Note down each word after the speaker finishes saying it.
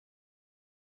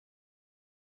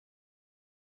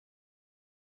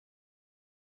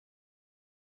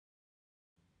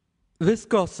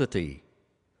Viscosity.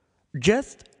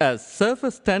 Just as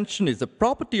surface tension is a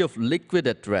property of liquid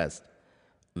at rest,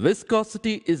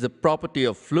 viscosity is a property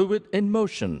of fluid in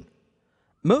motion.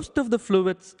 Most of the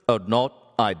fluids are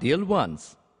not ideal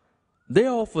ones. They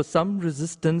offer some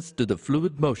resistance to the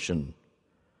fluid motion.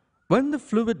 When the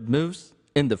fluid moves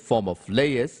in the form of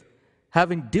layers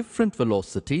having different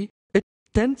velocity, it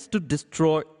tends to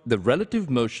destroy the relative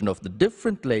motion of the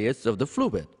different layers of the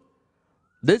fluid.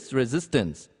 This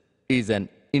resistance is an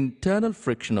internal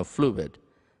friction of fluid,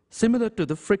 similar to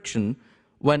the friction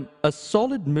when a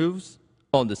solid moves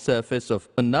on the surface of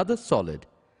another solid.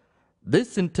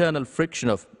 This internal friction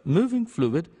of moving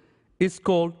fluid is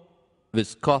called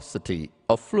viscosity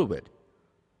of fluid.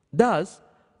 Thus,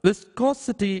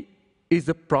 viscosity is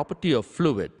a property of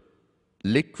fluid,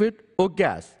 liquid or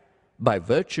gas, by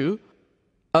virtue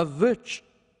of which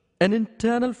an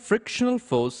internal frictional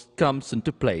force comes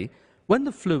into play when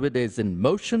the fluid is in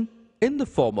motion in the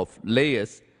form of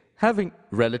layers having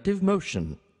relative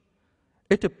motion.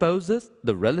 It opposes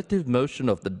the relative motion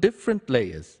of the different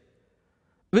layers.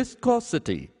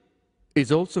 Viscosity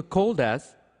is also called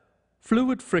as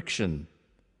fluid friction.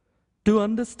 To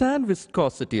understand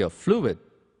viscosity of fluid,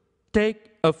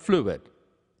 take a fluid,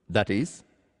 that is,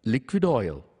 liquid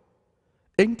oil,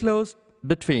 enclosed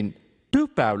between two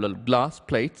parallel glass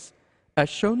plates as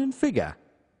shown in figure.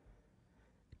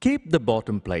 Keep the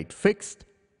bottom plate fixed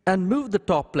and move the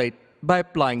top plate by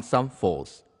applying some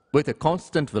force with a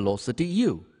constant velocity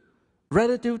u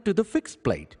relative to the fixed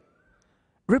plate.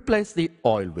 Replace the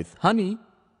oil with honey.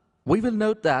 We will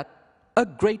note that a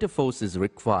greater force is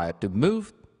required to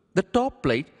move the top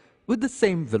plate with the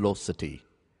same velocity.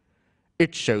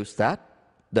 It shows that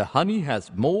the honey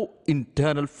has more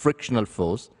internal frictional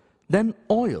force than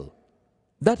oil.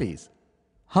 That is,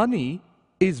 honey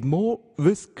is more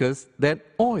viscous than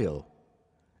oil.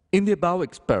 In the above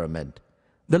experiment,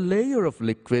 the layer of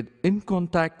liquid in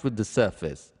contact with the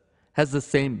surface has the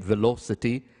same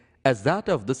velocity as that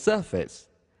of the surface.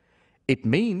 It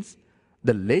means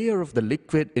the layer of the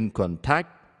liquid in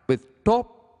contact with top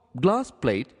glass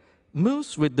plate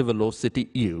moves with the velocity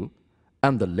u,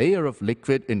 and the layer of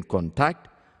liquid in contact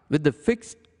with the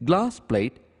fixed glass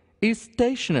plate is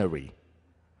stationary.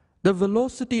 The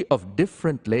velocity of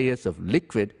different layers of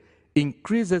liquid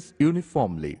increases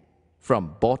uniformly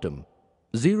from bottom,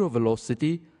 zero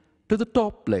velocity, to the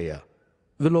top layer,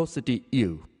 velocity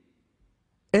u.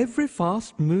 Every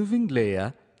fast-moving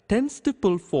layer tends to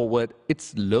pull forward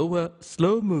its lower,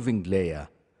 slow-moving layer,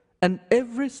 and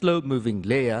every slow-moving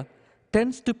layer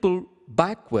tends to pull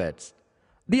backwards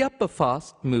the upper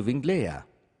fast-moving layer.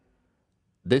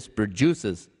 This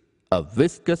produces a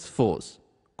viscous force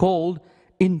called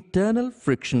internal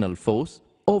frictional force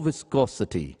or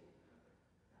viscosity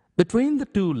between the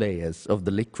two layers of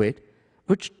the liquid,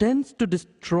 which tends to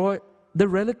destroy the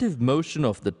relative motion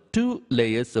of the two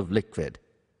layers of liquid.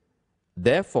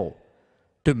 Therefore,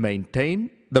 to maintain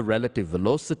the relative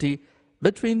velocity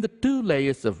between the two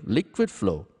layers of liquid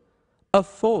flow, a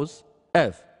force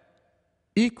F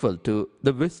equal to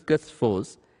the viscous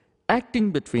force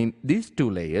acting between these two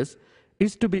layers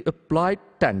is to be applied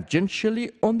tangentially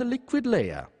on the liquid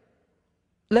layer.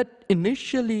 Let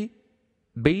initially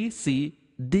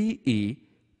BCDE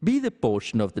be the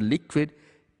portion of the liquid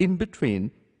in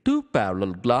between two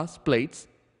parallel glass plates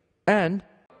and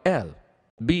L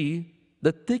be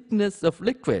the thickness of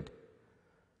liquid.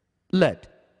 Let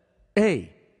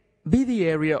A be the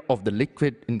area of the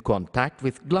liquid in contact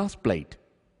with glass plate.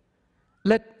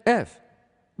 Let F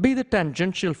be the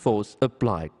tangential force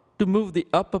applied to move the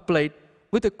upper plate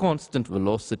with a constant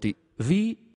velocity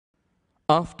v.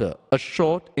 After a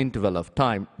short interval of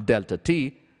time delta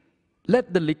t,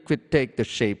 let the liquid take the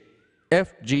shape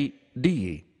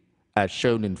FGDE as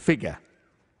shown in figure,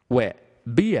 where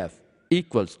BF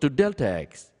equals to delta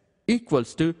x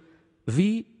equals to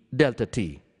v delta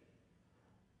t.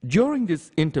 During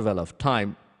this interval of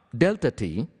time delta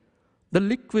t, the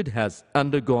liquid has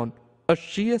undergone a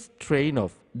shear strain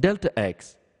of delta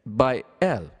x by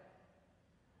L.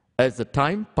 As the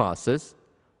time passes,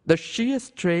 the shear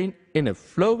strain in a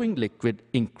flowing liquid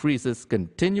increases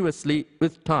continuously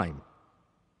with time.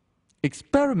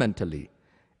 Experimentally,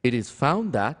 it is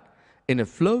found that in a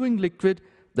flowing liquid,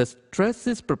 the stress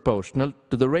is proportional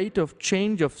to the rate of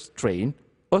change of strain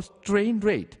or strain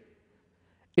rate.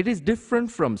 It is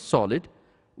different from solid,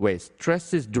 where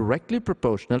stress is directly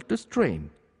proportional to strain.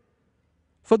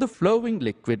 For the flowing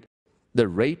liquid, the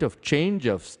rate of change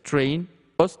of strain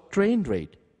or strain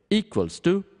rate equals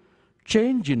to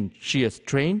change in shear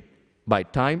strain by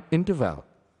time interval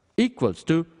equals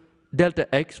to delta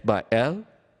x by L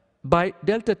by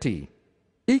delta t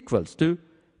equals to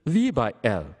V by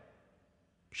L.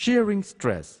 Shearing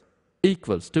stress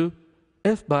equals to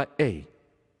F by A.